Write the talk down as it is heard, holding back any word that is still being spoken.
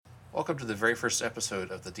Welcome to the very first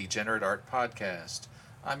episode of the Degenerate Art Podcast.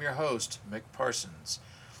 I'm your host, Mick Parsons.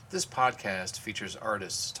 This podcast features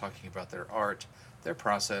artists talking about their art, their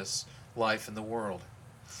process, life, and the world.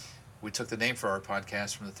 We took the name for our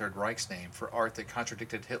podcast from the Third Reich's name for art that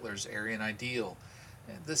contradicted Hitler's Aryan ideal.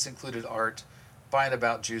 And this included art by and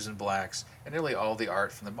about Jews and blacks, and nearly all the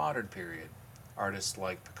art from the modern period. Artists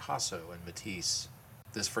like Picasso and Matisse.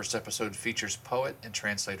 This first episode features poet and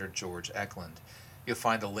translator George Eklund. You'll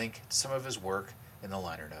find a link to some of his work in the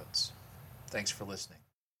liner notes. Thanks for listening.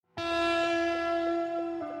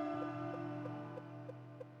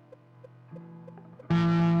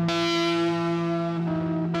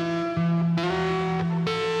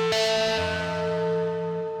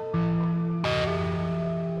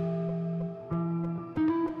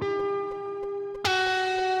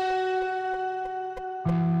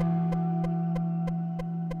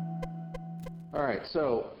 All right,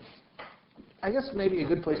 so I guess maybe a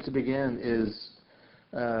good place to begin is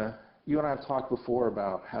you and I have talked before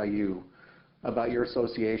about about your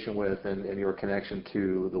association with and your connection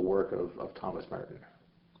to the work of Thomas Merton.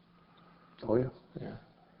 Oh, yeah. Yeah.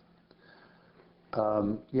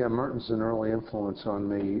 Yeah, Merton's an early influence on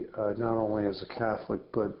me, not only as a Catholic,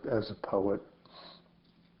 but as a poet.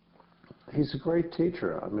 He's a great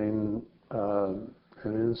teacher. I mean, an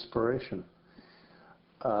inspiration.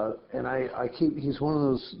 And he's one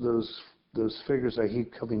of those figures I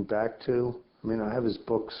keep coming back to. I mean, I have his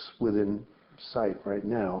books within sight right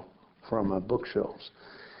now from my bookshelves.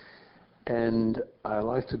 And I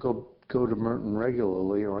like to go to Merton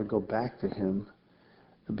regularly, or I go back to him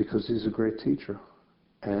because he's a great teacher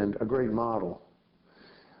and a great model.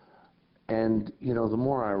 And, you know, the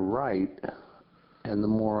more I write and the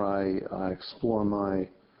more I explore my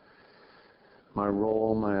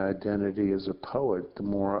role, my identity as a poet, the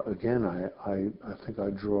more, again, I think I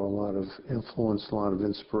draw a lot of influence, a lot of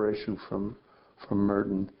inspiration from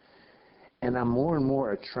Merton. And I'm more and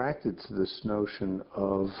more attracted to this notion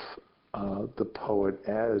of the poet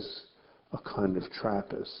as a kind of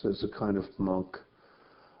Trappist, as a kind of monk,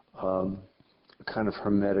 a kind of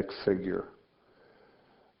hermetic figure.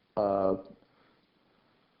 You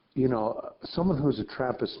know, someone who's a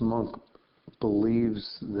Trappist monk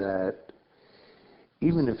believes that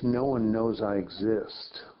even if no one knows I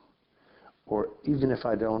exist, or even if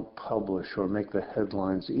I don't publish or make the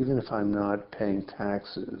headlines, even if I'm not paying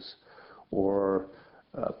taxes or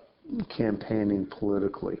campaigning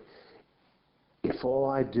politically, if all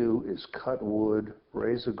I do is cut wood,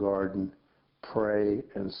 raise a garden, pray,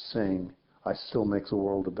 and sing, I still make the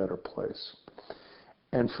world a better place.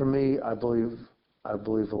 And for me, I believe a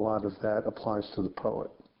lot of that applies to the poet,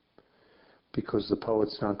 because the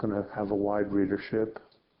poet's not going to have a wide readership,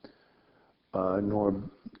 nor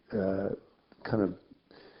kind of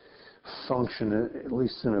function, at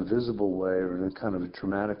least in a visible way or in a kind of a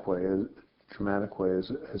dramatic way as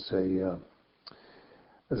a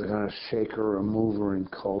kind of shaker or mover in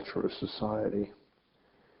culture or society.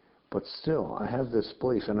 But still, I have this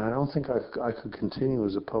belief, and I don't think I could continue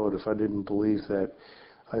as a poet if I didn't believe that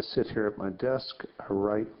I sit here at my desk, I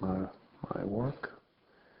write my work,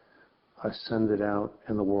 I send it out,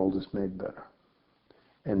 and the world is made better.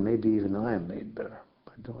 And maybe even I am made better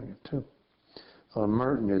by doing it too.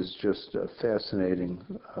 Merton is just fascinating.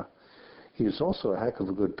 He was also a heck of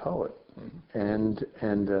a good poet, and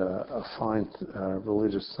a fine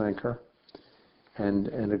religious thinker,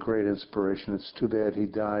 and a great inspiration. It's too bad he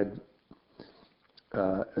died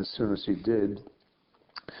as soon as he did,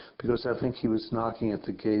 because I think he was knocking at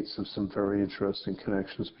the gates of some very interesting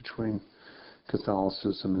connections between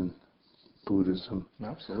Catholicism and Buddhism.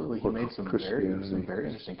 Absolutely, he made some very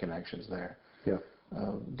interesting connections there. Yeah.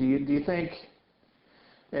 Do you think?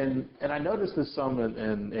 And I noticed this some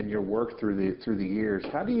in your work through the years.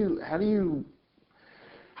 How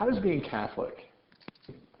does being Catholic,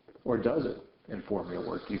 or does it, inform your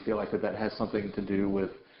work? Do you feel like that has something to do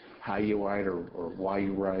with how you write or why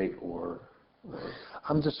you write, or?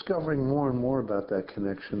 I'm discovering more and more about that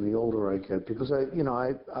connection the older I get, because I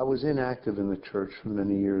was inactive in the church for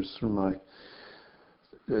many years through my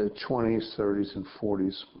 20s, 30s, and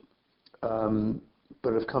 40s,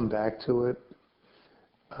 but I've come back to it.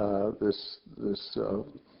 This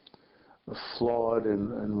flawed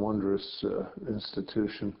and wondrous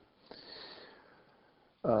institution.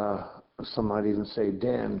 Some might even say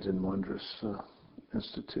damned and wondrous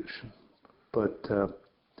institution, but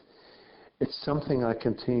it's something I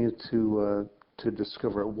continue to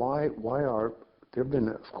discover. Why are there have been,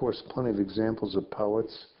 of course, plenty of examples of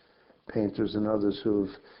poets, painters, and others who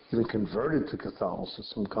have even converted to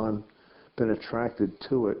Catholicism, been attracted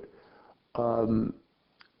to it.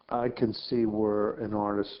 I can see where an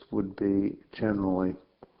artist would be generally,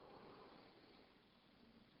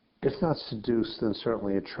 if not seduced, then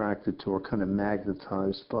certainly attracted to or kind of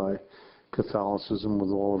magnetized by Catholicism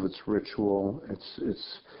with all of its ritual,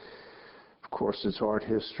 its of course its art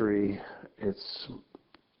history, its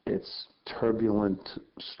turbulent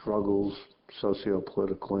struggles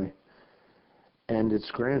socio-politically, and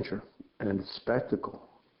its grandeur and its spectacle.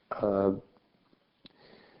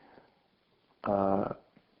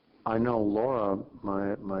 I know Laura,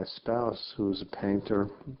 my spouse, who is a painter,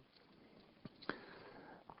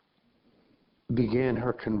 began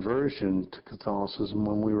her conversion to Catholicism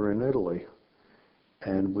when we were in Italy,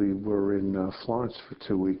 and we were in Florence for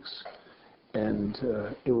 2 weeks, and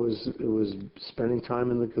it was spending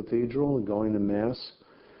time in the cathedral and going to Mass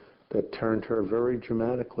that turned her very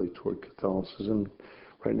dramatically toward Catholicism.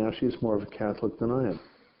 Right now, she's more of a Catholic than I am.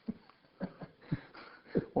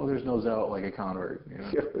 Well, there's no zealot like a convert. You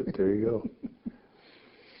know? Yeah, there you go.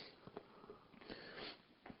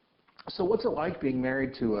 So what's it like being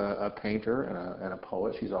married to a painter and a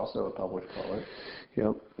poet? She's also a published poet.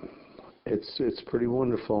 Yep. It's pretty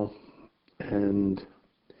wonderful, and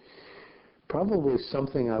probably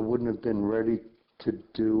something I wouldn't have been ready to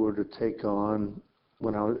do or to take on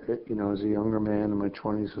when I was, as a younger man in my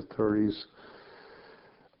 20s or 30s.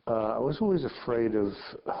 I was always afraid of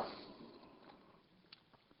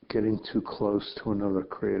getting too close to another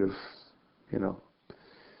creative,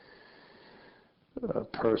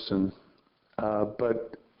 person.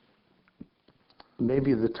 But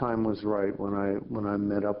maybe the time was right when I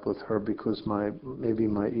met up with her, because maybe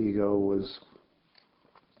my ego was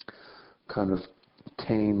kind of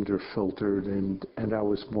tamed or filtered, and I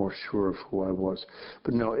was more sure of who I was.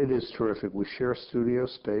 But no, it is terrific. We share studio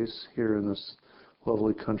space here in this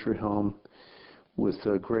lovely country home with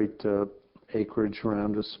great acreage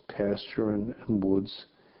around us, pasture and woods.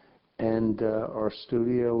 And our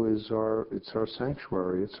studio is our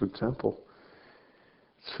sanctuary. It's our temple.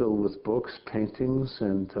 It's filled with books, paintings,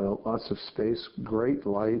 and lots of space. Great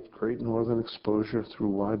light, great northern exposure through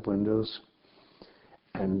wide windows,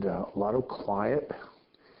 and a lot of quiet.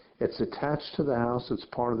 It's attached to the house. It's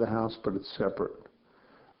part of the house, but it's separate.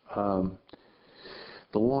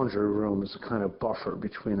 The laundry room is a kind of buffer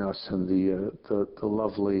between us and the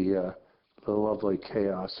lovely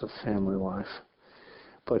chaos of family life.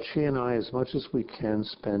 But she and I, as much as we can,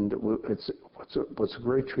 spend. What's a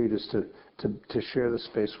great treat is to share the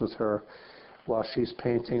space with her while she's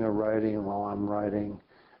painting or writing, and while I'm writing.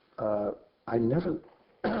 I never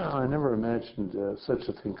imagined such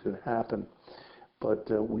a thing could happen, but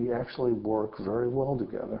we actually work very well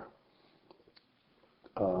together.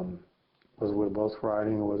 Whether we're both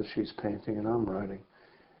writing or whether she's painting and I'm writing,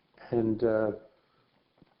 and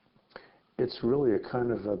it's really a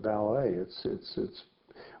kind of a ballet.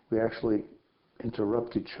 We actually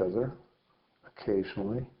interrupt each other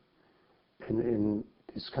occasionally in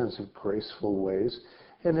these kinds of graceful ways.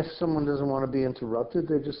 And if someone doesn't want to be interrupted,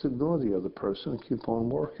 they just ignore the other person and keep on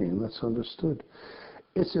working, and that's understood.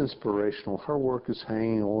 It's inspirational. Her work is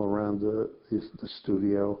hanging all around the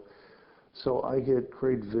studio, so I get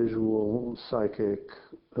great visual, psychic,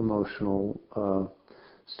 emotional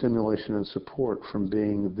stimulation and support from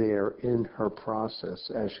being there in her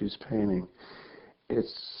process as she's painting.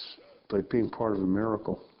 It's like being part of a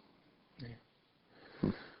miracle. Yeah.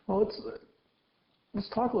 Well, let's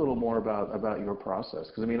talk a little more about your process,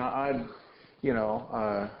 because I mean, I've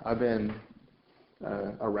been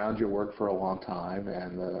around your work for a long time,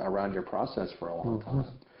 and around your process for a long time.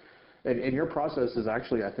 And your process is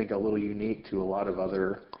actually, I think, a little unique to a lot of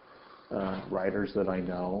other writers that I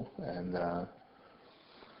know. And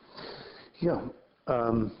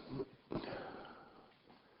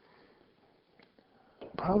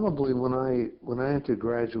probably when I entered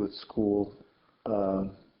graduate school,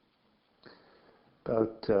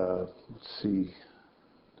 about let's see,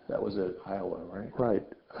 that was at Iowa, right? Right,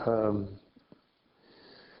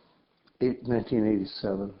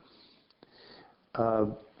 1987.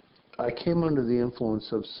 I came under the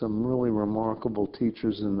influence of some really remarkable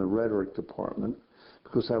teachers in the rhetoric department,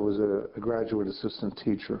 because I was a graduate assistant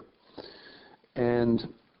teacher. And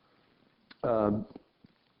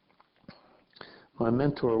my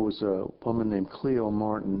mentor was a woman named Cleo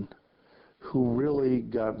Martin, who really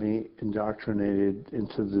got me indoctrinated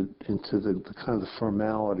into the kind of the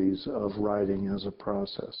formalities of writing as a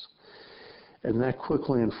process. And that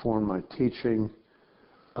quickly informed my teaching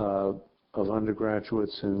of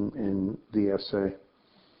undergraduates in the essay,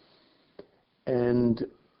 and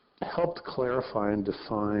helped clarify and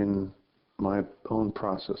define my own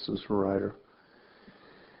process as a writer.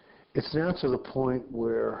 it's now to the point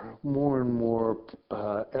where more and more,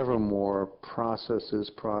 ever more, process is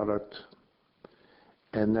product,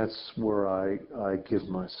 and that's where I give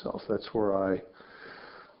myself. That's where I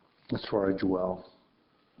dwell,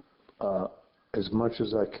 as much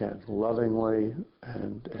as I can, lovingly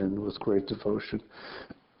and with great devotion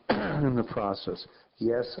in the process.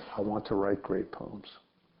 Yes, I want to write great poems,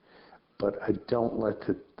 but I don't let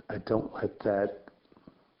that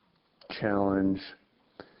challenge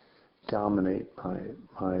dominate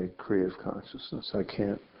my creative consciousness. I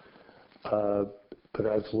can't. But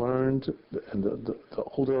I've learned, and the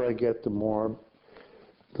older I get, the more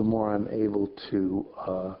I'm able to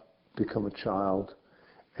become a child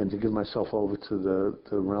and to give myself over to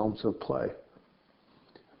the realms of play.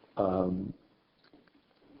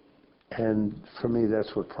 And for me,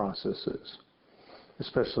 that's what process is,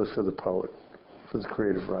 especially for the poet, for the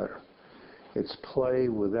creative writer. It's play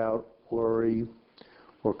without worry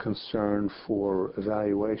or concern for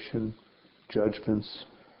evaluation, judgments.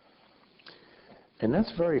 And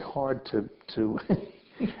that's very hard to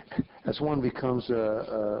as one becomes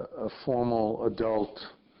a formal adult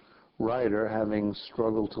writer, having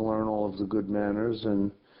struggled to learn all of the good manners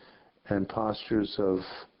and postures of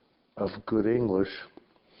good English,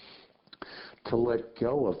 to let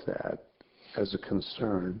go of that as a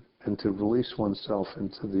concern and to release oneself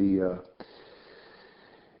into the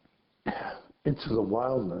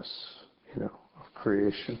wildness, of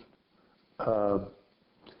creation.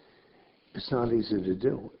 It's not easy to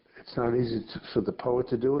do. It's not easy for the poet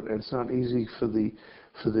to do it, and it's not easy for the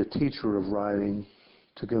teacher of writing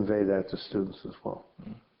to convey that to students as well,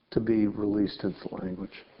 to be released into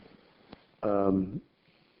language.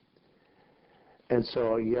 And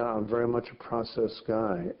so, yeah, I'm very much a process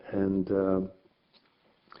guy, and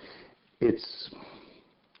it's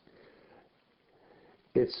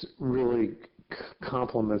really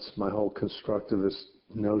complements my whole constructivist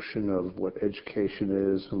notion of what education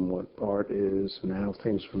is and what art is and how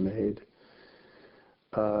things are made.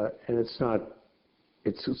 And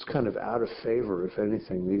it's kind of out of favor, if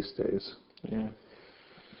anything, these days. Yeah.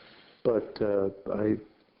 But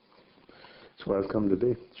it's what I've come to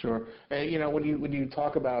be. Sure. And, when you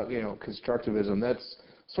talk about, constructivism, that's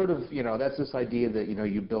sort of, that's this idea that,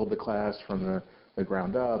 you build the class from the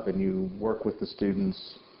ground up and you work with the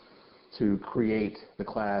students to create the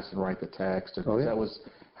class and write the text. And that was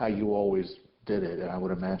how you always did it. And I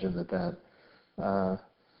would imagine that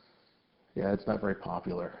it's not very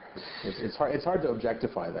popular. It's hard to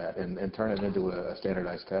objectify that and turn it into a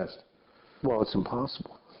standardized test. Well, it's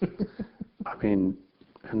impossible. I mean,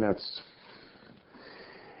 and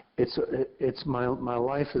it's my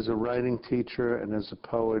life as a writing teacher and as a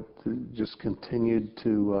poet just continued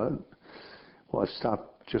to. I've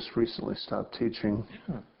just recently stopped teaching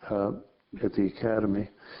at the academy,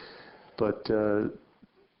 but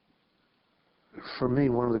for me,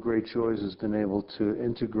 one of the great joys has been able to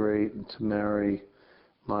integrate and to marry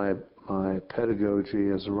my pedagogy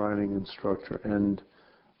as a writing instructor and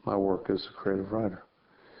my work as a creative writer.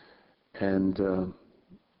 And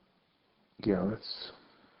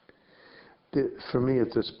for me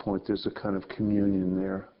at this point, there's a kind of communion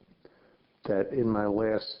there that in my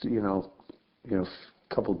last,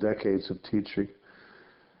 couple decades of teaching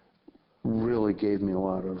really gave me a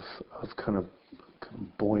lot of kind of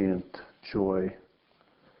buoyant joy,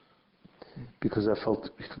 because I felt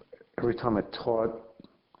every time I taught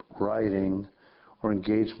writing or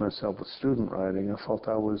engaged myself with student writing, I felt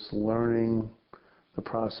I was learning the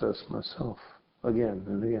process myself again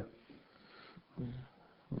and again.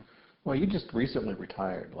 Well, you just recently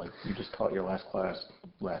retired. Like, you just taught your last class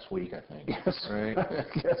last week, I think. Yes. Right?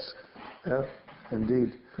 Yes. Yeah,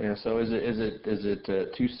 indeed. Yeah. So is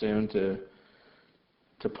it too soon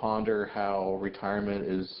to ponder how retirement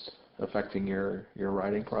is affecting your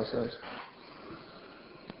writing process?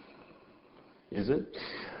 Is it?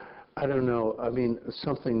 I don't know. I mean,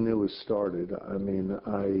 something new has started. I mean,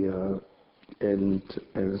 and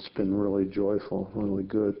it's been really joyful, really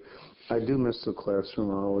good. I do miss the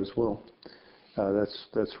classroom. I always will.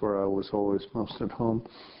 That's where I was always most at home,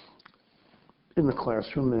 in the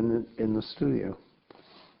classroom and in the studio.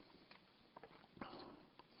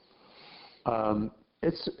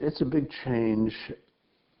 It's a big change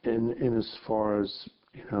in as far as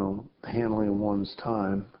handling one's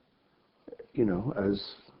time,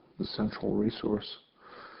 as the central resource.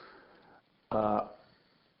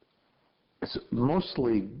 It's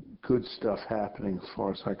mostly good stuff happening as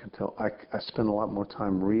far as I can tell. I spend a lot more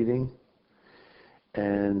time reading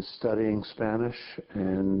and studying Spanish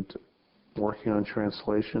and working on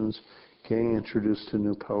translations, getting introduced to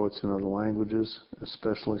new poets in other languages,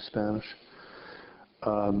 especially Spanish.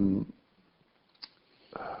 um,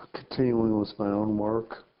 continuing with my own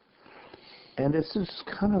work. And it's just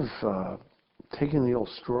kind of taking the old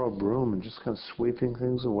straw broom and just kind of sweeping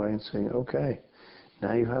things away and saying, okay,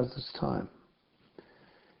 now you have this time.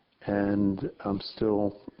 And I'm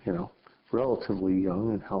still, relatively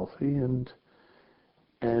young and healthy, and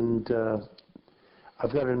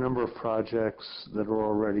I've got a number of projects that are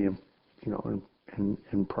already,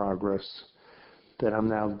 in progress that I'm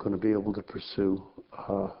now going to be able to pursue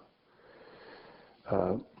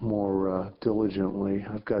more diligently.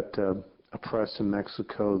 I've got a press in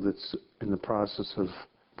Mexico that's in the process of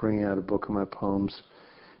bringing out a book of my poems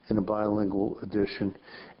in a bilingual edition,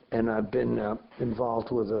 and I've been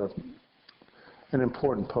involved with an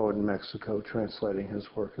important poet in Mexico translating his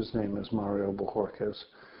work. His name is Mario Bojorquez,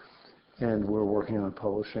 and we're working on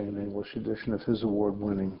publishing an English edition of his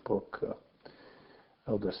award-winning book,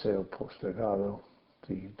 El Deseo Postergado,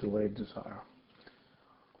 The Delayed Desire.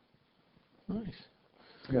 Nice.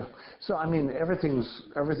 Yeah. So,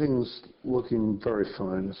 everything's looking very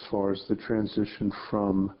fine as far as the transition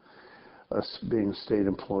from us being a state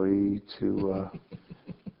employee to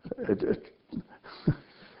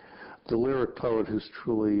the lyric poet who's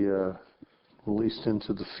truly released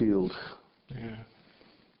into the field. Yeah.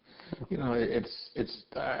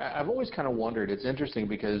 I've always kind of wondered. It's interesting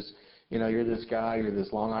because, you're this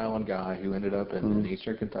Long Island guy who ended up in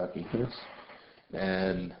eastern Kentucky. Yes.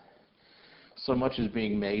 And so much is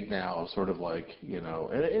being made now, sort of like, and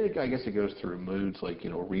I guess it goes through moods, like,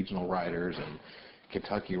 regional writers and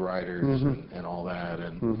Kentucky writers and all that.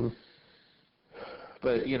 And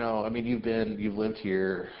but, you've lived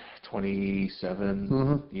here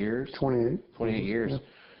 27 years? 28 years.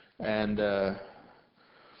 Yeah.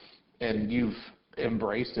 And you've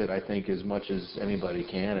embraced it, I think, as much as anybody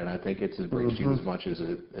can, and I think it's embraced you as much as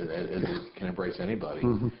it can embrace anybody.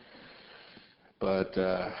 But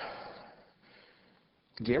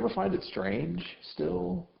do you ever find it strange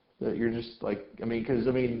still that you're just like, because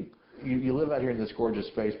you live out here in this gorgeous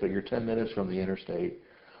space, but you're 10 minutes from the interstate,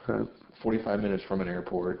 Right. 45 minutes from an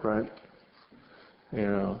airport. Right.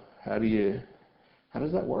 How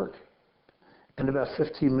does that work? And about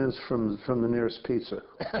 15 minutes from the nearest pizza.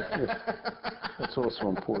 That's also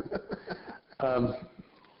important.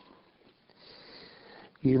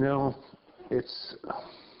 It's...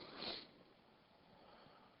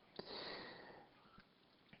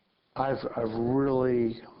 I've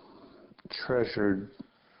really treasured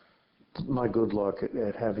my good luck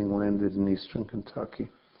at having landed in eastern Kentucky.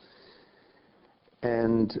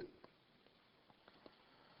 And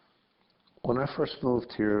when I first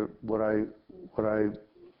moved here, what I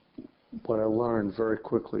learned very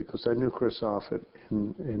quickly, because I knew Chris Offutt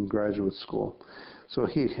in graduate school, so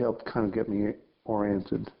he helped kind of get me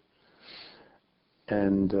oriented.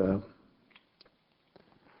 And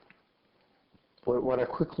what I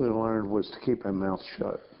quickly learned was to keep my mouth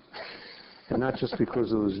shut, and not just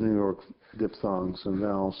because of those New York diphthongs and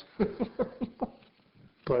vowels,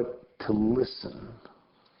 but to listen,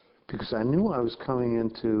 because I knew I was coming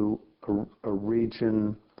into a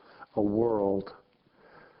region, a world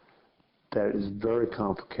that is very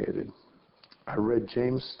complicated. I read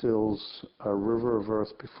James Still's River of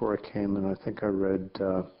Earth before I came, and I think I read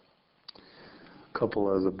a couple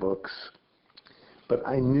other books. But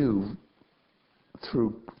I knew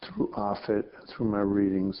through Offutt, through my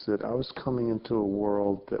readings, that I was coming into a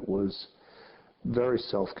world that was very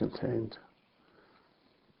self-contained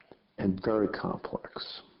and very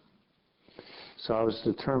complex. So I was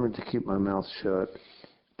determined to keep my mouth shut,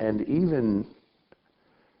 and even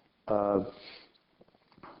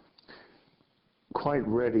quite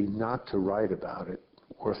ready not to write about it,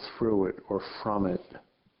 or through it, or from it,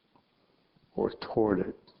 or toward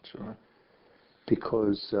it. Sure.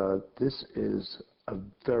 Because this is a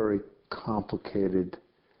very complicated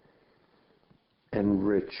and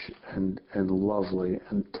rich and lovely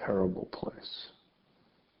and terrible place.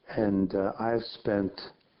 And I've spent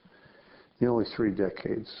nearly 3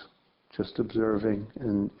 decades just observing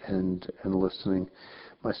and listening.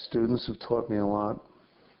 My students have taught me a lot.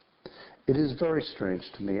 It is very strange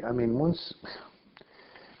to me.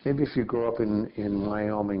 Maybe if you grow up in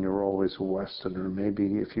Wyoming, you're always a Westerner.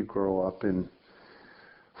 Maybe if you grow up in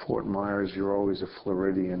Fort Myers, you're always a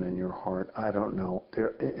Floridian in your heart. I don't know.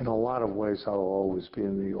 In a lot of ways, I'll always be a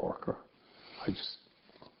New Yorker. I just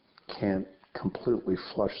can't completely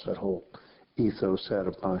flush that whole ethos out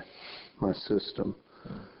of my system.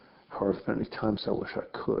 However many times I wish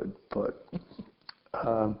I could, but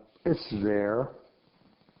it's there.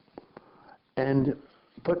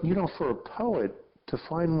 But for a poet to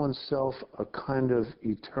find oneself a kind of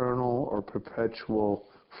eternal or perpetual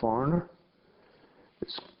foreigner,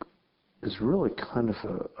 is really kind of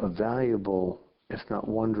a valuable, if not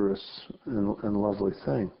wondrous and lovely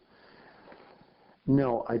thing.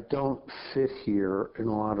 No, I don't fit here in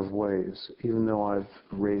a lot of ways. Even though I've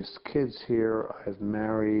raised kids here, I've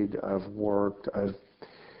married, I've worked, I've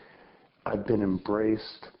been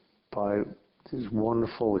embraced by these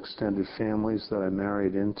wonderful extended families that I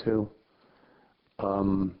married into,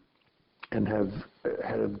 and have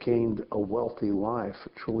gained a wealthy life,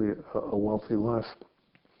 truly a wealthy life.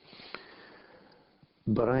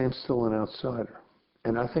 But I am still an outsider,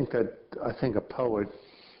 and I think a poet,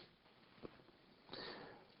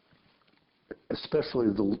 especially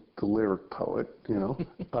the lyric poet,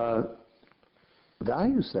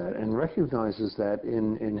 values that and recognizes that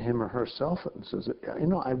in him or herself, and says,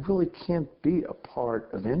 I really can't be a part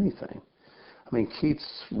of anything. I mean,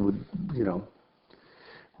 Keats would,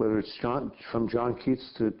 whether it's from John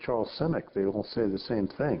Keats to Charles Simic, they all say the same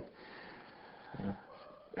thing. Yeah.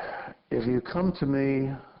 If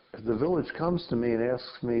the village comes to me and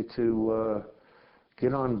asks me to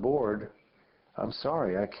get on board, I'm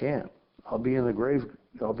sorry, I can't. I'll be in the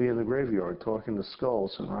graveyard talking to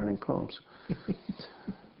skulls and writing poems.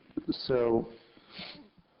 So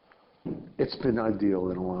it's been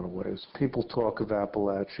ideal in a lot of ways. People talk of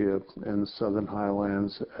Appalachia and the Southern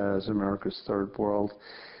Highlands as America's third world.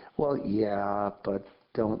 Well, yeah, but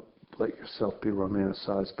don't let yourself be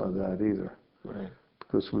romanticized by that either. Right.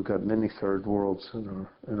 Because we've got many third worlds in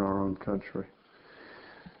our own country.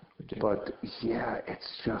 But yeah,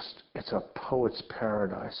 it's a poet's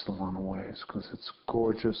paradise in a lot of ways, because it's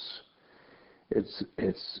gorgeous,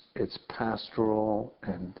 it's pastoral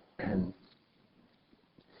and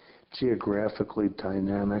geographically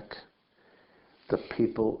dynamic. The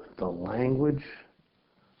people, the language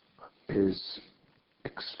is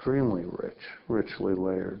extremely richly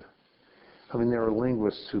layered. I mean, there are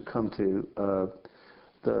linguists who come to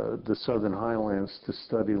the Southern Highlands to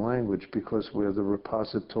study language because we're the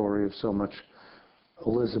repository of so much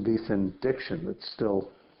Elizabethan diction that's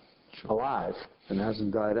still alive and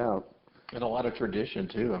hasn't died out. And a lot of tradition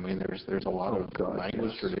too. I mean, there's a lot of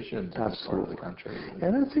language traditions in this part of the country.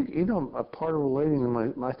 And I think a part of relating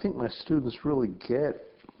to I think my students really get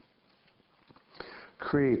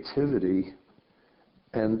creativity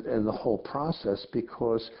and the whole process,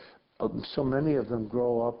 because so many of them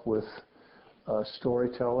grow up with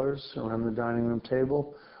storytellers around the dining room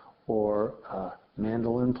table, or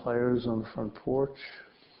mandolin players on the front porch,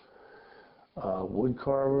 wood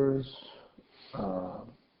carvers,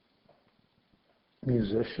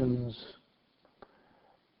 musicians,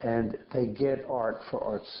 and they get art for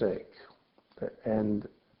art's sake. And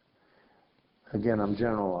again, I'm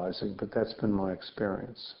generalizing, but that's been my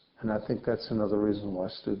experience. And I think that's another reason why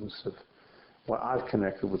I've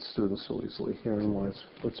connected with students so easily here, and why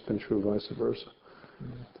it's been true vice versa.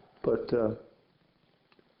 Mm-hmm. But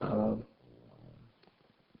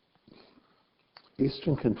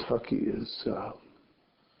Eastern Kentucky is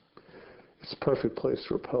it's a perfect place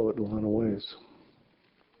for a poet in a lot of ways.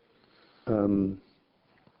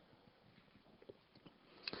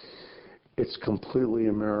 It's completely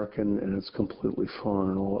American and it's completely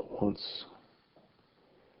foreign all at once,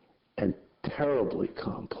 and terribly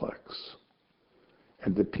complex.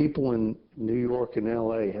 And the people in New York and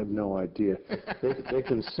L.A. have no idea. They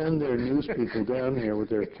can send their news people down here with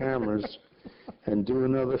their cameras and do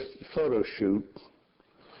another photo shoot.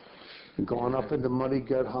 Going up into Muddy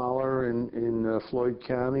Gut Holler in Floyd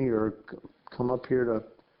County, or come up here to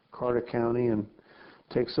Carter County and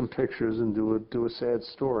take some pictures and do a sad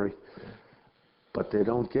story. But they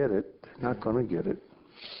don't get it. They're not going to get it.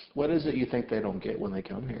 What is it you think they don't get when they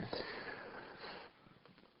come here?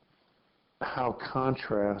 How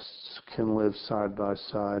contrasts can live side by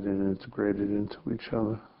side and integrated into each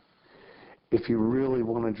other. If you really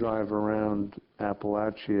want to drive around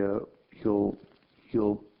Appalachia, you'll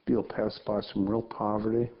pass by some real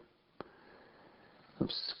poverty, some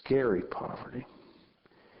scary poverty,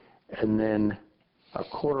 and then a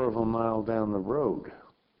quarter of a mile down the road,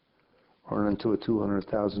 run into a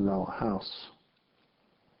 $200,000 house,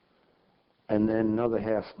 and then another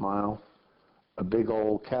half mile, a big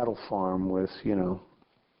old cattle farm with,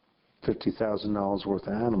 $50,000 worth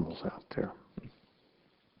of animals out there.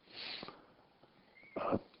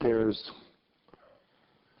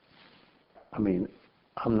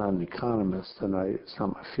 I'm not an economist, and it's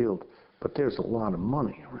not my field, but there's a lot of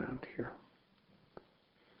money around here,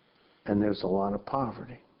 and there's a lot of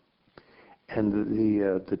poverty, and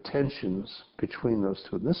the tensions between those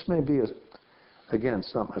two. This may be again,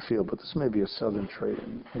 it's not my field, but this may be a Southern trait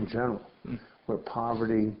in general, where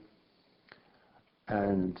poverty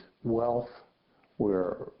and wealth,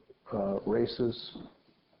 where races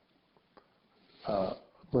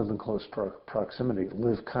live in close proximity,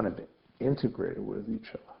 live kind of integrated with each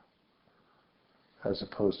other, as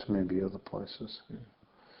opposed to maybe other places. Yeah.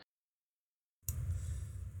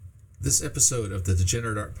 This episode of the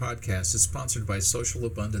Degenerate Art Podcast is sponsored by Social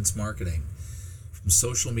Abundance Marketing. From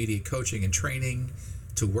social media coaching and training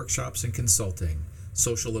to workshops and consulting,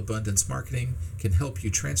 Social Abundance Marketing can help you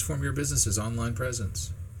transform your business's online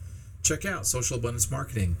presence. Check out Social Abundance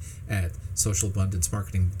Marketing at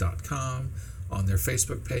socialabundancemarketing.com, on their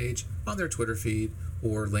Facebook page, on their Twitter feed,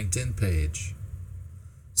 or LinkedIn page.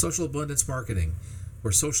 Social Abundance Marketing,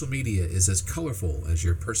 where social media is as colorful as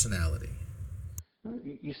your personality.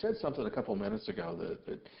 You said something a couple minutes ago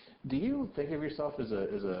that do you think of yourself as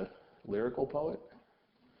a lyrical poet?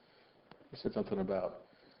 You said something about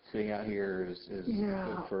being out here is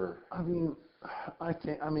good for. I mean,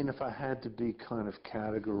 if I had to be kind of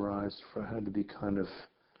categorized, if I had to be kind of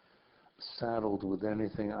saddled with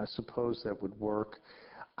anything, I suppose that would work.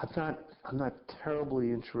 I'm not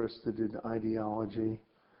terribly interested in ideology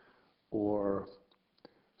or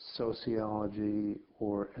sociology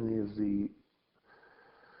or any of the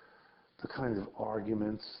kind of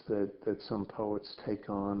arguments that some poets take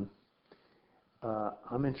on.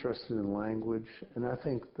 I'm interested in language, and I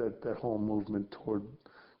think that whole movement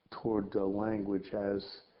toward language as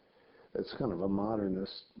it's kind of a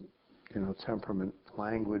modernist, temperament.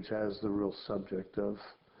 Language as the real subject of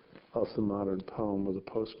the modern poem or the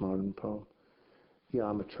postmodern poem. Yeah,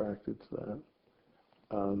 I'm attracted to that.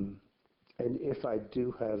 And if I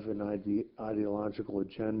do have an ideological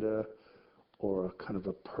agenda or a kind of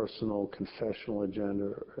a personal confessional agenda,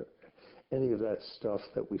 or any of that stuff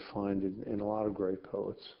that we find in a lot of great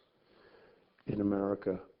poets in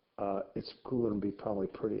America, it's going to be probably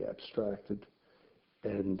pretty abstracted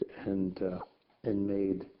and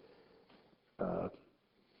made,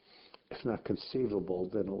 if not conceivable,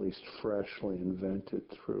 then at least freshly invented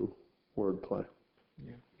through wordplay.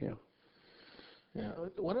 Yeah.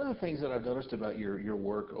 One of the things that I've noticed about your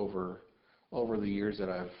work over the years that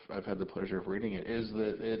I've had the pleasure of reading it is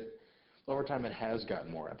that over time it has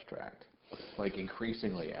gotten more abstract, like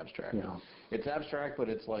increasingly abstract. Yeah. It's abstract, but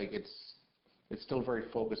it's like it's still very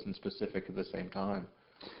focused and specific at the same time.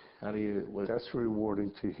 How do you? That's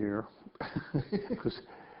rewarding to hear, because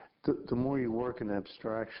the more you work in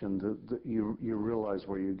abstraction, you realize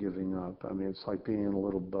where you're giving up. I mean, it's like being in a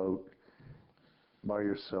little boat by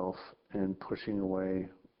yourself and pushing away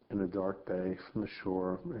in a dark bay from the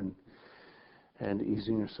shore and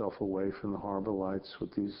easing yourself away from the harbor lights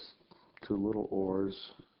with these two little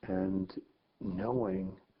oars, and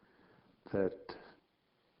knowing that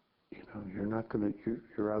you're not going to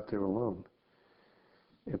you're out there alone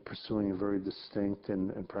and pursuing a very distinct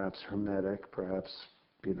and perhaps hermetic, perhaps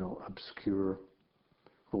obscure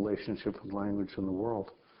relationship with language in the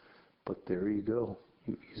world. But there you go.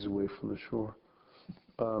 You ease away from the shore.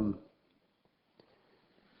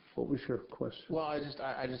 What was your question? Well, I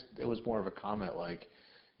just it was more of a comment, like,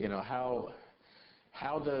 how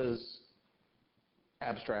does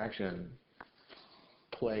abstraction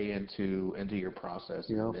play into your process,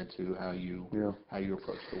 into how you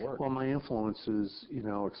approach the work? Well, my influences,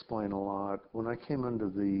 explain a lot. When I came under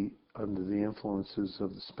the influences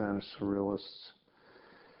of the Spanish Surrealists,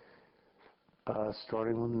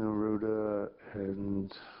 starting with Neruda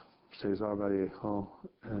and Cesar Vallejo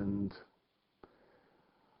and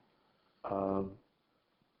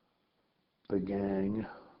the gang,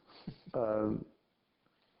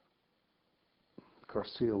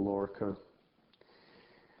 Garcia Lorca.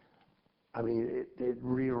 I mean, it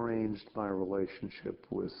rearranged my relationship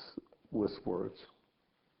with words.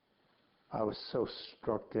 I was so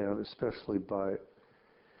struck down, especially by,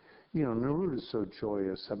 Neruda's so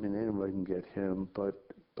joyous. I mean, anybody can get him, but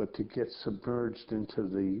to get submerged into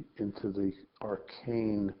the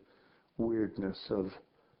arcane weirdness of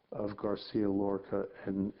Garcia Lorca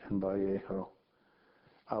and Vallejo,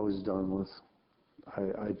 I was done with.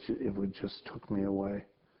 It just took me away.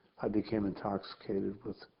 I became intoxicated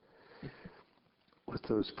with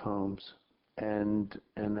those poems, and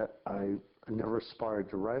I never aspired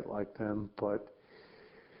to write like them, but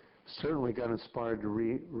certainly got inspired to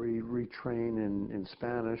retrain in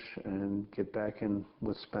Spanish and get back in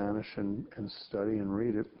with Spanish and study and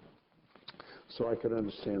read it so I could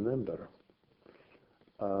understand them better.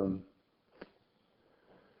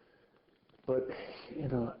 But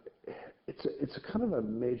it's a kind of a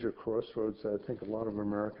major crossroads that I think a lot of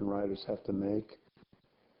American writers have to make.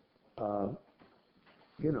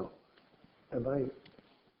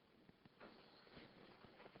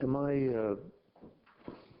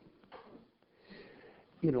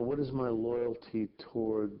 what is my loyalty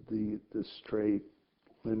toward the straight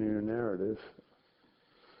linear narrative,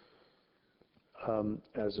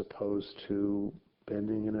 as opposed to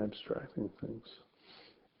bending and abstracting things.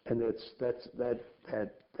 And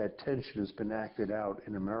that tension has been acted out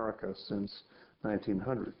in America since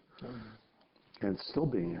 1900, and it's still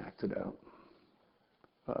being acted out.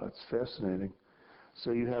 It's fascinating.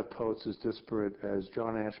 So you have poets as disparate as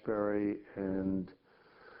John Ashbery and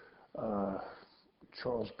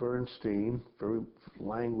Charles Bernstein, very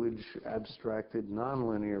language abstracted,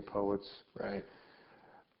 nonlinear poets. Right.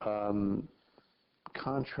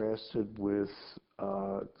 Contrasted with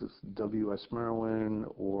W.S. Merwin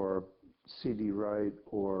or C.D. Wright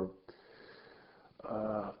or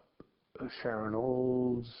Sharon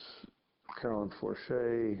Olds, Carolyn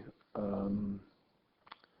Forche,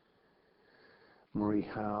 Marie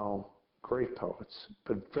Howe, great poets,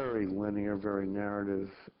 but very linear, very narrative,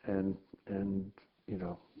 and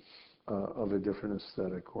of a different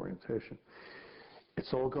aesthetic orientation.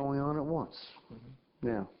 It's all going on at once.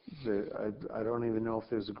 Now, I don't even know if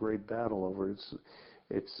there's a great battle over it.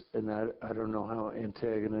 And I don't know how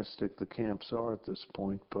antagonistic the camps are at this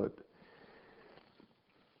point, but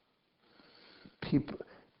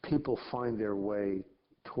people find their way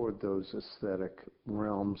toward those aesthetic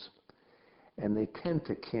realms, and they tend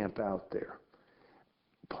to camp out there.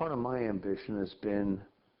 Part of my ambition has been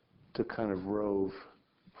to kind of rove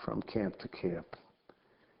from camp to camp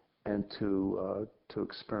and to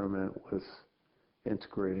experiment with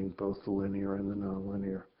integrating both the linear and the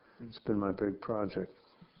nonlinear. It's been my big project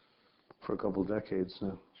for a couple of decades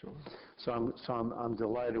now. Sure. So I'm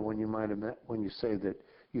delighted when you say that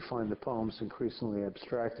you find the poems increasingly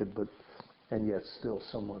abstracted, and yet still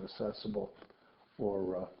somewhat accessible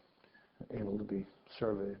or able to be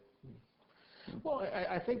surveyed. Well,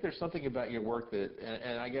 I think there's something about your work that,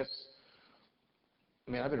 and I guess,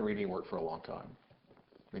 I've been reading your work for a long time.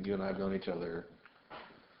 You and I have known each other.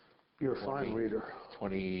 You're a fine reader.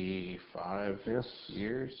 25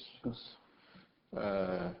 years. Yes.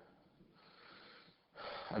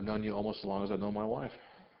 I've known you almost as long as I've known my wife.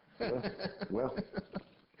 Well.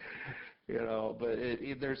 But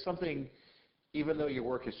there's something, even though your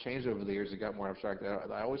work has changed over the years, it got more abstract.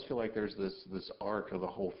 I always feel like there's this arc of the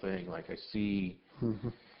whole thing. Like I see,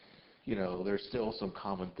 there's still some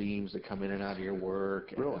common themes that come in and out of your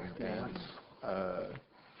work. Really?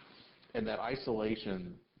 And that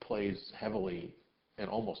isolation plays heavily in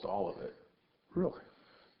almost all of it. Really?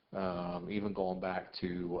 Even going back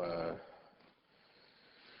to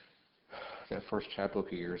that first chapbook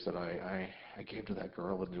of yours that I gave to that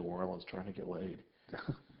girl in New Orleans trying to get laid.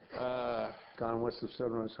 Gone West of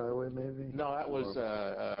Sunrise Highway, maybe? No, that was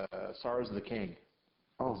Sorrows of the King.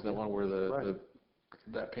 Oh, it's the one where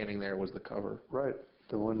that painting there was the cover. Right,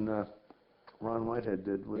 the one Ron Whitehead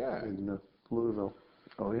did in Louisville.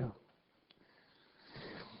 Oh, yeah.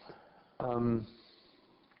 I'm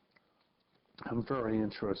very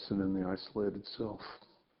interested in the isolated self.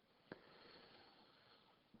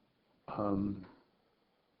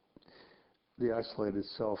 The isolated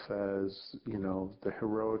self as, the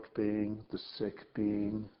heroic being, the sick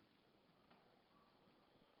being,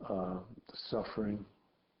 the suffering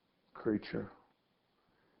creature,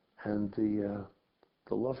 and the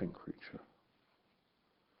loving creature.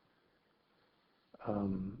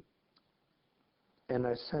 And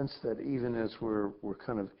I sense that even as we're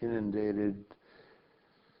kind of inundated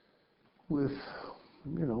with,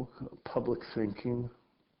 public thinking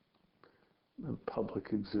and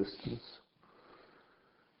public existence,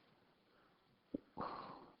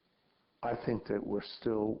 I think that we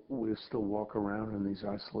still walk around in these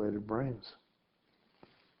isolated brains.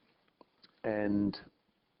 And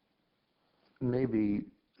maybe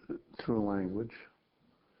through language,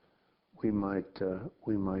 we might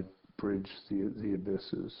bridge the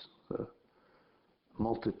abysses, the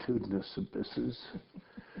multitudinous abysses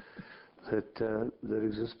that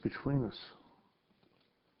exist between us.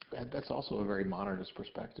 That's also a very modernist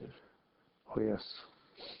perspective. Oh, yes.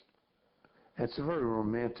 And it's a very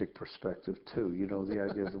romantic perspective, too. The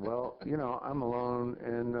idea that, well, I'm alone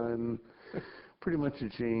and I'm pretty much a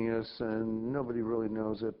genius and nobody really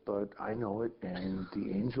knows it, but I know it, and the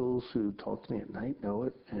angels who talk to me at night know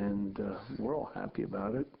it, and we're all happy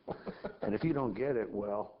about it. And if you don't get it,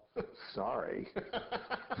 well, sorry.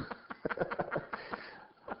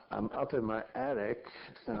 I'm up in my attic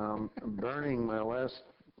burning my last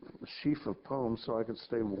sheaf of poems so I could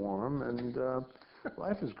stay warm, and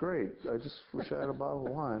life is great. I just wish I had a bottle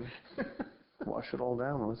of wine. Wash it all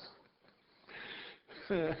down with.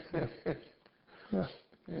 Yeah. Yeah.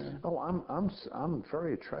 Oh, I'm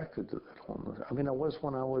very attracted to that homeless. I was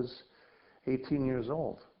when I was 18 years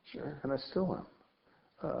old. Sure. And I still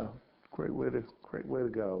am. Great way to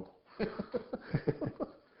go.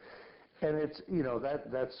 And it's,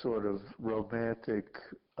 that sort of romantic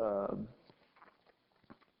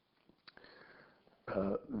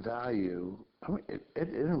value, I mean, it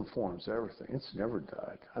informs everything. It's never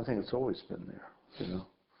died. I think it's always been there,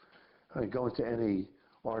 I mean, go into any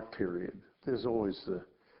art period, there's always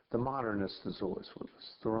the modernist is always with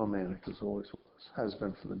us. The romantic is always with us. Has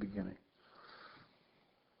been from the beginning.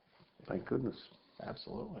 Thank goodness.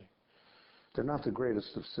 Absolutely. They're not the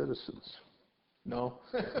greatest of citizens. No.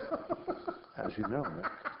 As you know, man.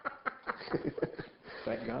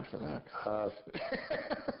 Thank God for that.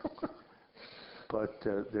 But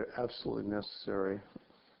they're absolutely necessary.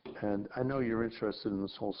 And I know you're interested in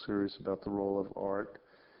this whole series about the role of art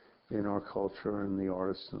in our culture and the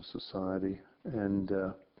artists in society. And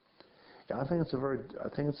I think it's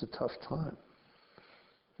a tough time.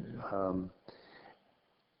 Yeah.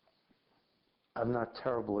 I'm not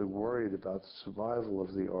terribly worried about the survival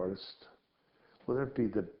of the artist, whether it be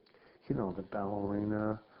the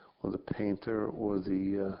ballerina or the painter or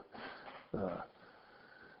the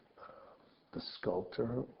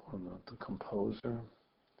sculptor or the composer,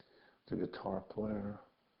 the guitar player,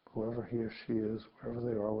 whoever he or she is, wherever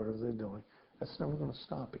they are, whatever they're doing. That's never going to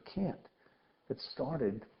stop. It can't. It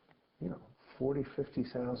started, 40,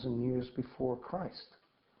 50,000 years before Christ.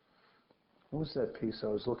 What was that piece I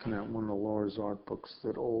was looking at? One of the Laura's art books.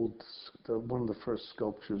 One of the first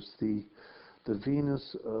sculptures, the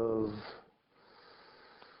Venus of.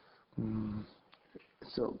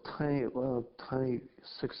 It's a tiny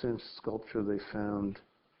 6-inch sculpture they found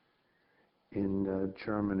in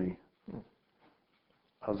Germany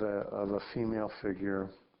of a female figure.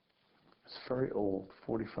 It's very old,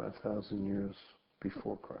 45,000 years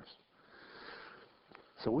before Christ.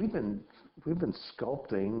 So we've been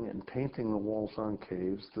sculpting and painting the walls on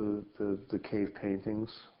caves, the cave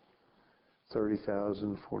paintings,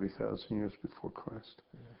 30,000, 40,000 years before Christ.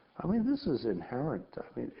 Yeah. I mean, this is inherent. I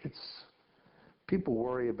mean, people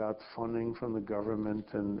worry about funding from the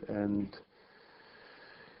government and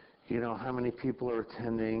how many people are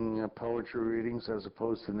attending poetry readings as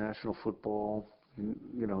opposed to national football,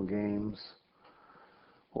 games.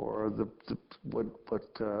 Or what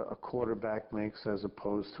a quarterback makes as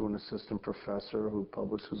opposed to an assistant professor who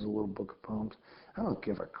publishes a little book of poems. I don't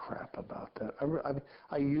give a crap about that.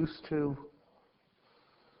 I used to,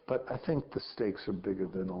 but I think the stakes are bigger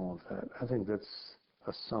than all of that. I think that's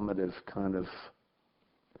a summative kind of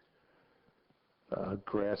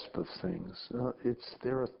grasp of things.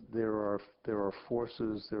 There are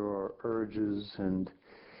forces, there are urges and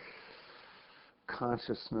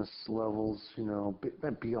consciousness levels,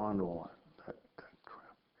 beyond all that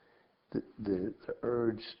crap. The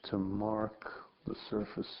urge to mark the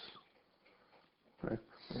surface, right?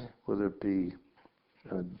 Yeah. Whether it be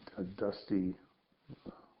a dusty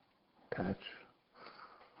patch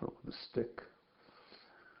with a stick,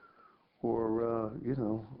 or a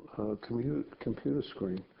computer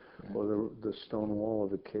screen, yeah. Or the stone wall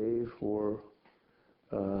of a cave, or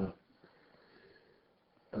a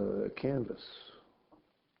canvas,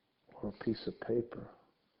 or a piece of paper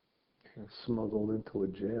smuggled into a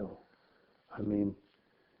jail. I mean,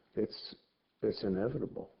 it's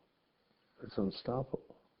inevitable. It's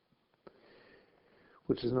unstoppable.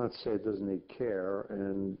 Which is not to say it doesn't need care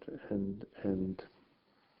and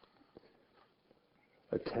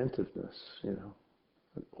attentiveness,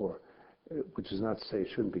 or which is not to say it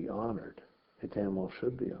shouldn't be honored. It damn well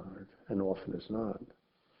should be honored, and often is not,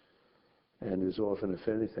 and is often, if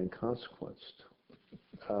anything, consequenced.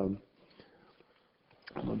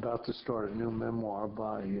 I'm about to start a new memoir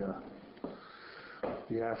by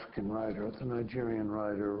the African writer, the Nigerian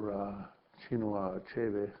writer, Chinua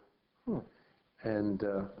Achebe. And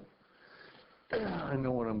I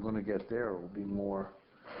know what I'm going to get there will be more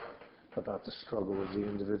about the struggle of the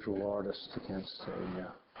individual artist against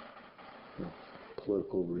a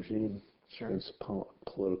political regime, sure. Against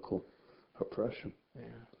political oppression.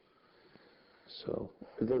 Yeah. So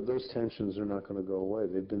those tensions are not going to go away.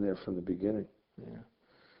 They've been there from the beginning. Yeah.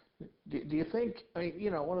 Do you think,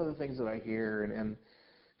 one of the things that I hear, and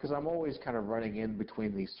because I'm always kind of running in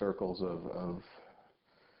between these circles of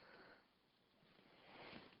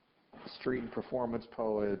street and performance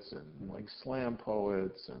poets and like slam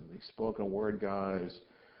poets and the spoken word guys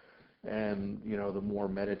and, the more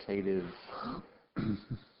meditative,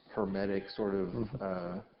 hermetic sort of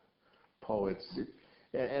poets.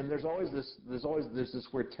 And there's this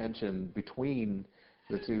weird tension between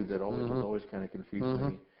the two that always kind of confused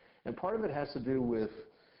me. And part of it has to do with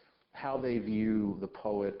how they view the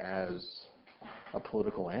poet as a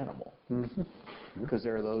political animal. Mm-hmm. Because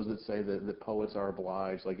there are those that say that poets are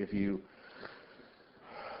obliged. Like if you,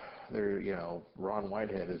 Ron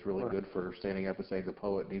Whitehead is really Right. good for standing up and saying the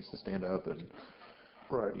poet needs to stand up and,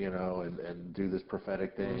 Right. and do this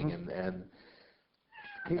prophetic thing. Mm-hmm. And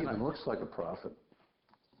He even looks like a prophet.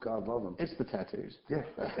 God love him. it's the tattoos. Yeah.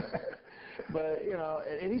 But,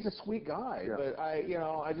 and he's a sweet guy. Yeah. But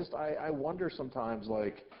I wonder sometimes,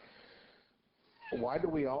 like, why do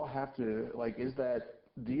we all have to, like,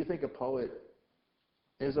 do you think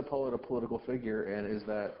is a poet a political figure, and is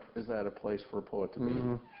that a place for a poet to be?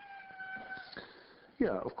 Mm-hmm.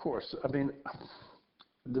 Yeah, of course. I mean,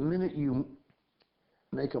 the minute you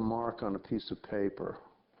make a mark on a piece of paper,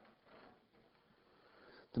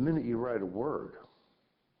 the minute you write a word,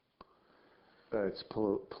 it's a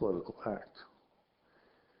political act,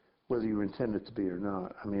 whether you intend it to be or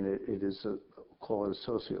not. I mean, it is call it a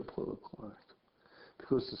socio-political act,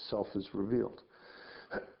 because the self is revealed,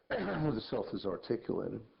 the self is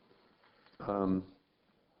articulated, or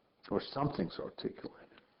something's articulated.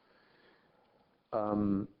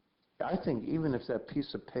 I think even if that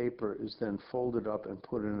piece of paper is then folded up and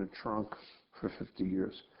put in a trunk for 50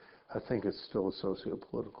 years, I think it's still a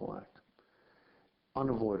socio-political act,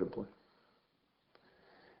 unavoidably.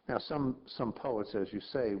 Now, some poets, as you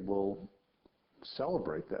say, will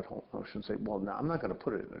celebrate that whole notion, say, well, no, I'm not going to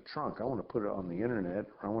put it in a trunk. I want to put it on the internet,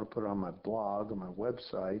 or I want to put it on my blog or my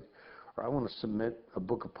website, or I want to submit a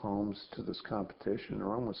book of poems to this competition,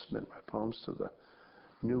 or I want to submit my poems to the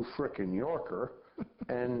New Frickin' Yorker,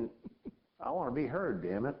 and I want to be heard,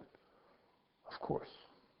 damn it. Of course.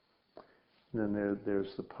 And then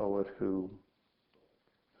there's the poet who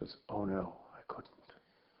says, oh no, I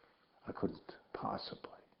couldn't possibly.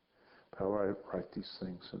 But I write these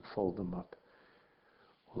things and fold them up.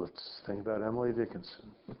 Well, let's think about Emily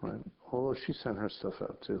Dickinson, right? Although she sent her stuff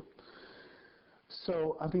out too.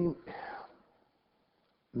 So, I mean,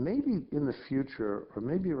 maybe in the future, or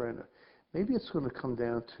maybe right now, maybe it's going to come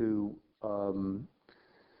down to,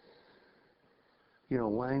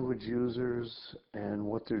 language users and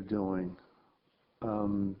what they're doing.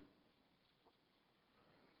 I'm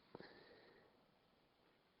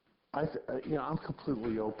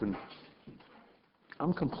completely open.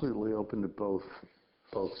 I'm completely open to both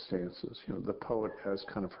stances. The poet as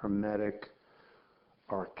kind of hermetic,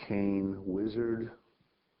 arcane wizard.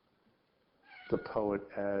 The poet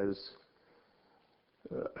as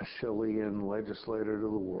a Shelley-ian legislator to the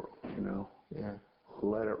world. Yeah.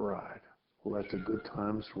 Let it ride. Let the good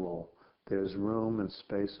times roll. There's room and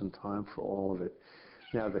space and time for all of it.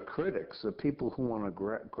 Now, the critics, the people who want to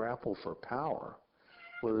grapple for power,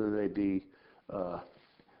 whether they be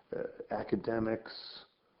academics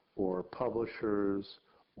or publishers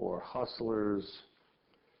or hustlers,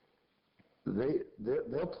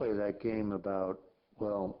 they'll play that game about,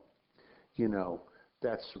 well,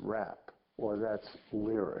 that's rap, or that's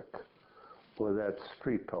lyric, or that's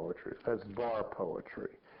street poetry, that's bar poetry,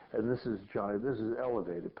 and this is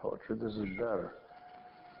elevated poetry. This is better.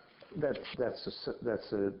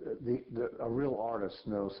 A real artist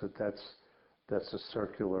knows that's a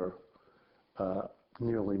circular,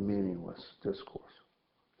 nearly meaningless discourse.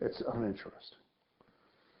 It's uninteresting.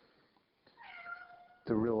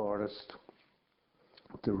 The real artist,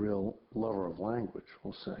 the real lover of language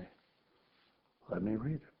will say, let me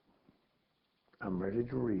read it. I'm ready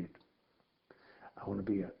to read. I want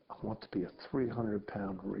to be a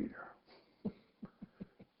 300-pound reader.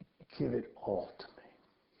 Give it all to me.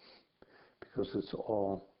 Because it's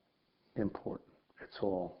all important. It's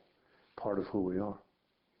all part of who we are.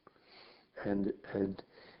 And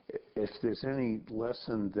if there's any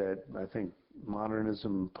lesson that I think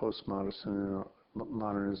modernism, postmodernism,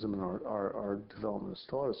 and our development has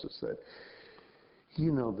taught us, is that,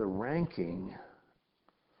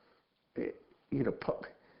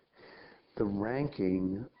 the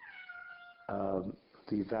ranking,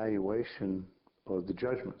 the evaluation, or the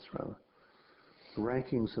judgments, rather, the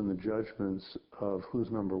rankings and the judgments of who's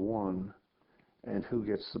number one and who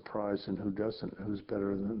gets the prize and who doesn't, who's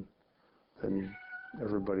better than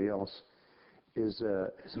everybody else, is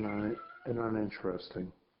an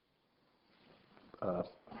uninteresting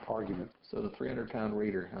argument. So the 300-pound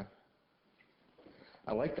reader, huh?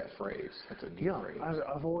 I like that phrase. That's a neat phrase.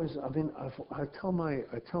 I tell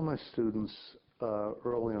my students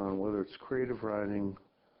early on, whether it's creative writing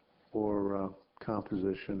or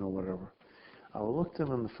composition or whatever, I will look them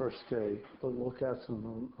on the first day, look at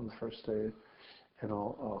them on the first day, and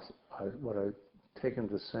what I take them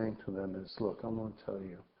to saying to them is, look, I'm going to tell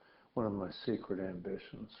you one of my secret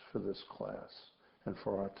ambitions for this class and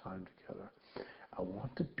for our time together. I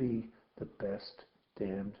want to be the best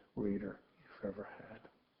damned reader you've ever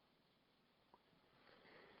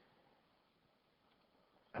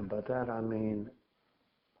And by that I mean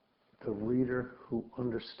the reader who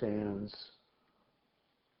understands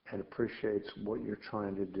and appreciates what you're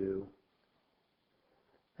trying to do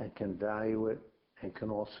and can value it and can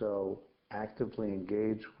also actively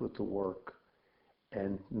engage with the work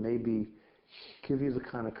and maybe give you the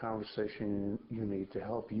kind of conversation you need to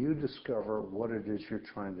help you discover what it is you're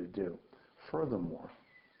trying to do. Furthermore,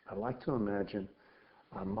 I like to imagine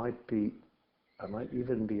I might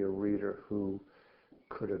even be a reader who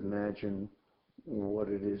could imagine what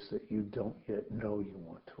it is that you don't yet know you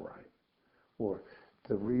want to write. Or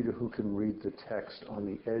the reader who can read the text on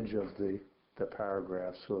the edge of the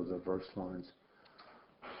paragraphs or the verse lines,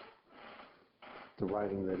 the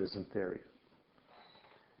writing that isn't there yet.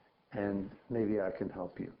 And maybe I can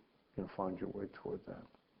help you, find your way toward that.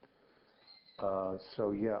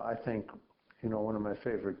 So yeah, I think, one of my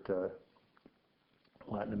favorite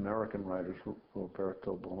Latin American writers,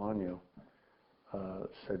 Roberto Bolaño,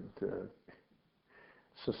 said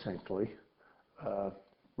succinctly,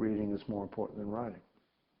 reading is more important than writing.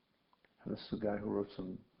 And this is a guy who wrote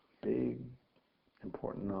some big,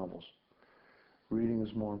 important novels. Reading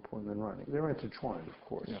is more important than writing. They're intertwined, of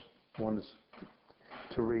course. Yeah. One is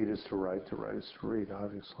to read is to write is to read,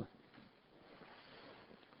 obviously.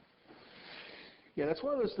 Yeah, that's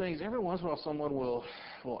one of those things. Every once in a while, someone will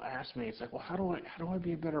ask me, it's like, well, how do I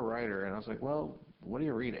be a better writer? And I was like, well, what are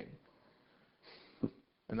you reading?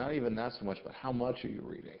 And not even that so much, but how much are you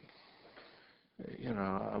reading?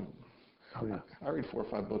 I read 4 or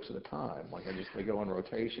 5 books at a time. Like they go on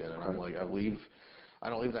rotation, and I'm like, I don't leave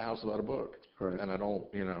the house without a book, right. And I don't,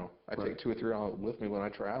 I take 2 or 3 out with me when I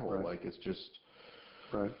travel. Right. Like it's just,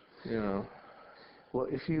 right. Well,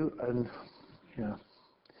 if you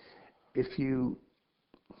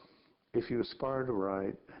aspire to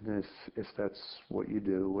write, and if that's what you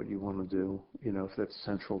do, what you want to do, if that's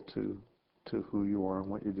central to who you are and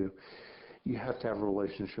what you do, you have to have a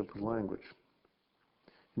relationship with language.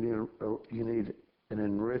 You need an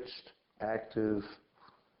enriched, active,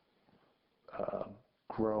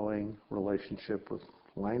 growing relationship with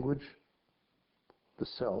language, the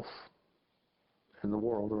self, and the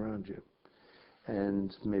world around you,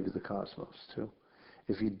 and maybe the cosmos too.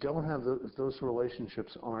 If you don't have if those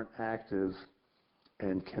relationships aren't active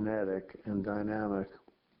and kinetic and dynamic,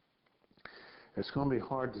 it's going to be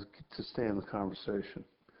hard to stay in the conversation.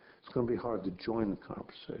 It's going to be hard to join the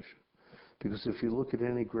conversation. Because if you look at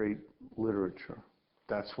any great literature,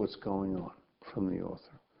 that's what's going on from the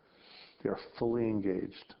author. They are fully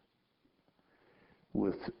engaged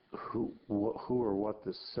with who or what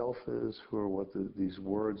the self is, who or what these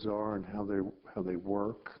words are, and how they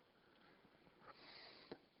work,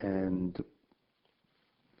 and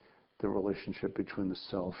the relationship between the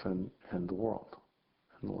self and the world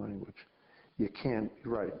and the language. You can't,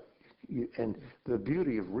 right. And the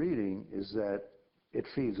beauty of reading is that it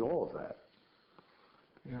feeds all of that.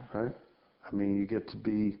 Yeah. Right? I mean, you get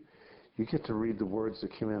to read the words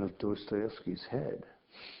that came out of Dostoevsky's head.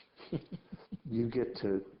 You get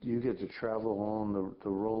to travel along the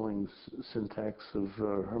rolling syntax of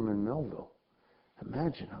Herman Melville.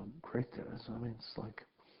 Imagine how great that is. I mean, it's like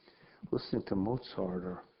listening to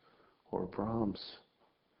Mozart or Brahms.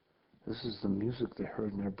 This is the music they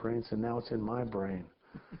heard in their brains, and now it's in my brain.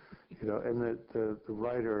 And the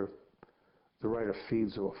writer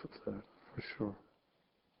feeds off of that, for sure.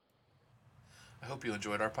 I hope you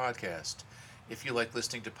enjoyed our podcast. If you like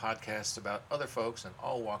listening to podcasts about other folks in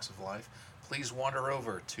all walks of life, please wander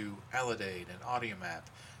over to Alidade and Audiomap,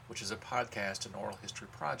 which is a podcast and oral history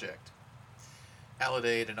project.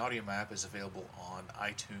 Alidade and Audiomap is available on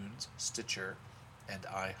iTunes, Stitcher, and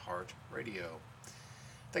iHeartRadio.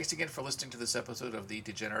 Thanks again for listening to this episode of the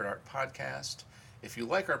Degenerate Art Podcast. If you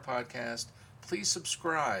like our podcast, please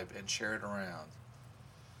subscribe and share it around.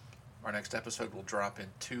 Our next episode will drop in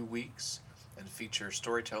 2 weeks and feature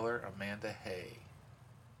storyteller Amanda Hay.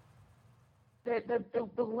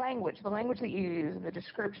 The language that you use and the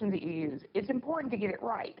description that you use, it's important to get it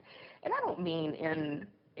right. And I don't mean in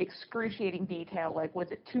excruciating detail like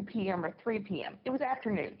was it 2 p.m. or 3 p.m. It was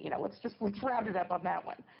afternoon. Let's round it up on that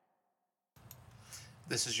one.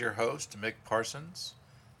 This is your host, Mick Parsons.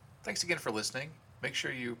 Thanks again for listening. Make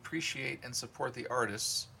sure you appreciate and support the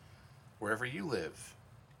artists wherever you live.